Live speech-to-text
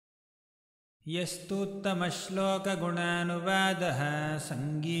यस्तुत्तमश्लोकगुणानुवादः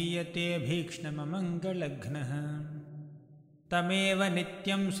सङ्गीयते भीक्ष्णममङ्गलघ्नः तमेव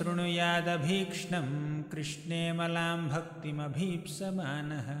नित्यं शृणुयादभीक्ष्णं कृष्णे मलां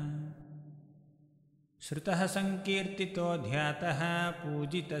भक्तिमभीप्समानः श्रुतः संकीर्तितो ध्यातः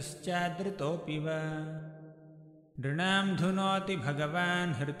पूजितश्चादृतोऽपि वा नृणां धुनोति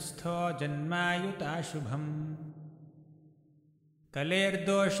भगवान् हृत्स्थो जन्मायुताशुभम्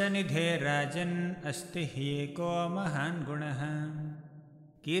कलेर्दोषनिधे राजन् अस्ति ह्येको महान् गुणः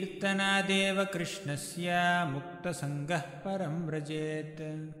कीर्तनादेव कृष्णस्य मुक्तसङ्गः परं व्रजेत्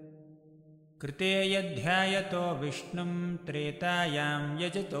कृते यध्यायतो विष्णुं त्रेतायां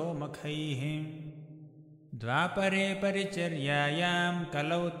यजतो मखैः द्वापरे परिचर्यायां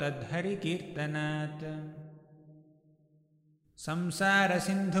कलौ तद्धरिकीर्तनात्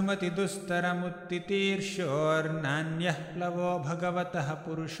संसारसिन्धुमतिदुस्तरमुत्तितीर्षोर्नान्यः प्लवो भगवतः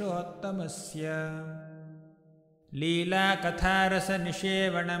पुरुषोत्तमस्य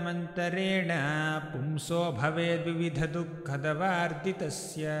लीलाकथारसनिषेवणमन्तरेण पुंसो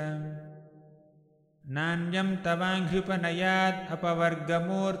भवेद्विविधदुःखदवार्दितस्य नान्यं तवाङ्घ्र्युपनयात्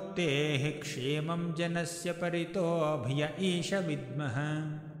अपवर्गमूर्तेः क्षेमं जनस्य परितोऽभिय ईश विद्मः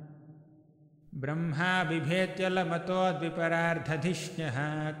ब्रह्मा बिभेत्यलमतोद्विपरार्धधिष्ण्यः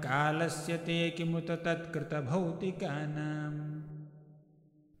कालस्य ते किमुत तत्कृतभौतिकानां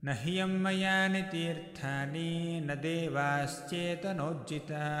न ह्यं मयानि तीर्थानि न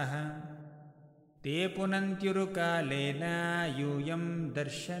देवाश्चेतनोज्जिताः ते पुनन्त्युरुकालेन यूयं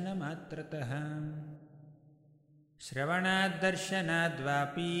दर्शनमात्रतः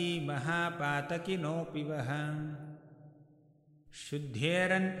श्रवणाद्दर्शनाद्वापि महापातकिनोऽपि वः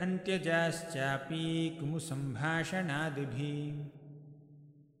शुद्धेरन्त्यजाश्चापि कुमुसम्भाषणादिभिः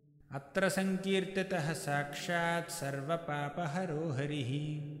अत्र संकीर्तितः साक्षात् सर्वपापहरो हरिः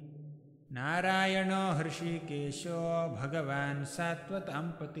नारायणो हृषीकेशो भगवान् सात्वतां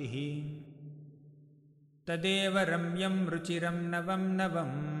पतिः तदेव रम्यं रुचिरं नवं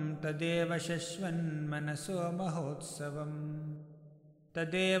नवं तदेव शश्वन्मनसो महोत्सवम्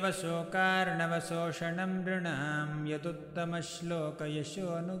तदेव शोकार्णवशोषणं नृणां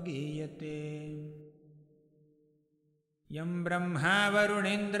यदुत्तमश्लोकयशोऽनुगीयते यं ब्रह्मा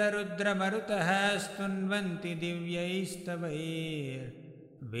वरुणेन्द्ररुद्रमरुतः स्तुन्वन्ति दिव्यैस्तवैर्वेदैः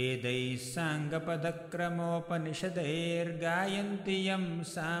साङ्गपदक्रमोपनिषदैर्गायन्ति यं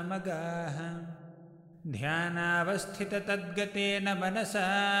सामगाः ध्यानावस्थिततद्गतेन मनसा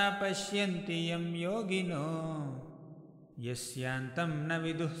पश्यन्ति यं योगिनो यस्यान्तं न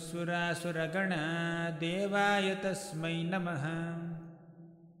विदुः सुरासुरगणा देवाय तस्मै नमः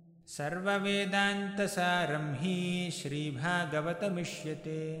सर्ववेदान्तसारं हि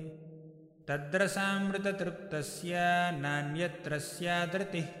श्रीभागवतमिष्यते तद्रसामृततृप्तस्य नान्यत्र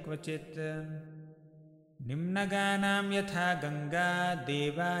स्यादृतिः क्वचित् निम्नगानां यथा गङ्गा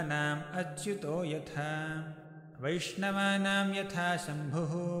देवानाम् अच्युतो यथा वैष्णवानां यथा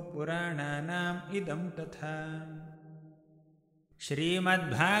शम्भुः पुराणानाम् इदं तथा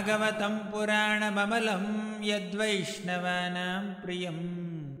श्रीमद्भागवतं पुराणममलं यद्वैष्णवानां प्रियं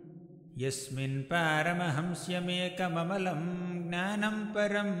यस्मिन् पारमहंस्यमेकममलं ज्ञानं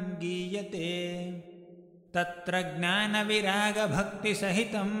परं गीयते तत्र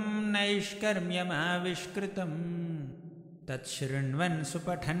ज्ञानविरागभक्तिसहितं नैष्कर्म्यमाविष्कृतं तच्छृण्वन्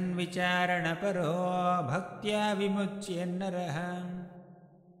सुपठन् विचारणपरो भक्त्या विमुच्यन्नरः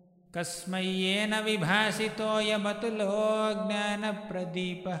कस्मै येन विभासितोऽयमतुलो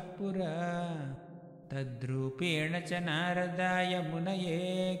ज्ञानप्रदीपः पुरा तद्रूपेण च नारदाय मुनये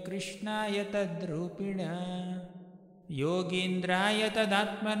कृष्णाय तद्रूपिणा योगीन्द्राय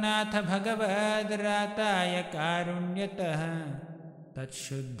तदात्मनाथ भगवद्राताय कारुण्यतः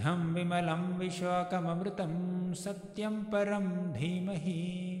तच्छुद्धं विमलं विशोकममृतं सत्यं परं धीमहि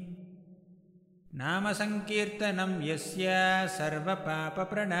नामसंकीर्तनं यस्य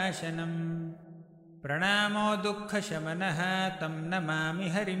सर्वपापप्रणाशनं प्रणामो दुःखशमनः तं नमामि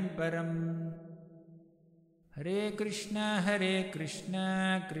हरिं परम् हरे कृष्ण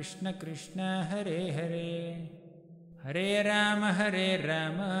कृष्ण कृष्ण हरे हरे हरे राम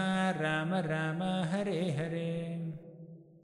राम राम हरे हरे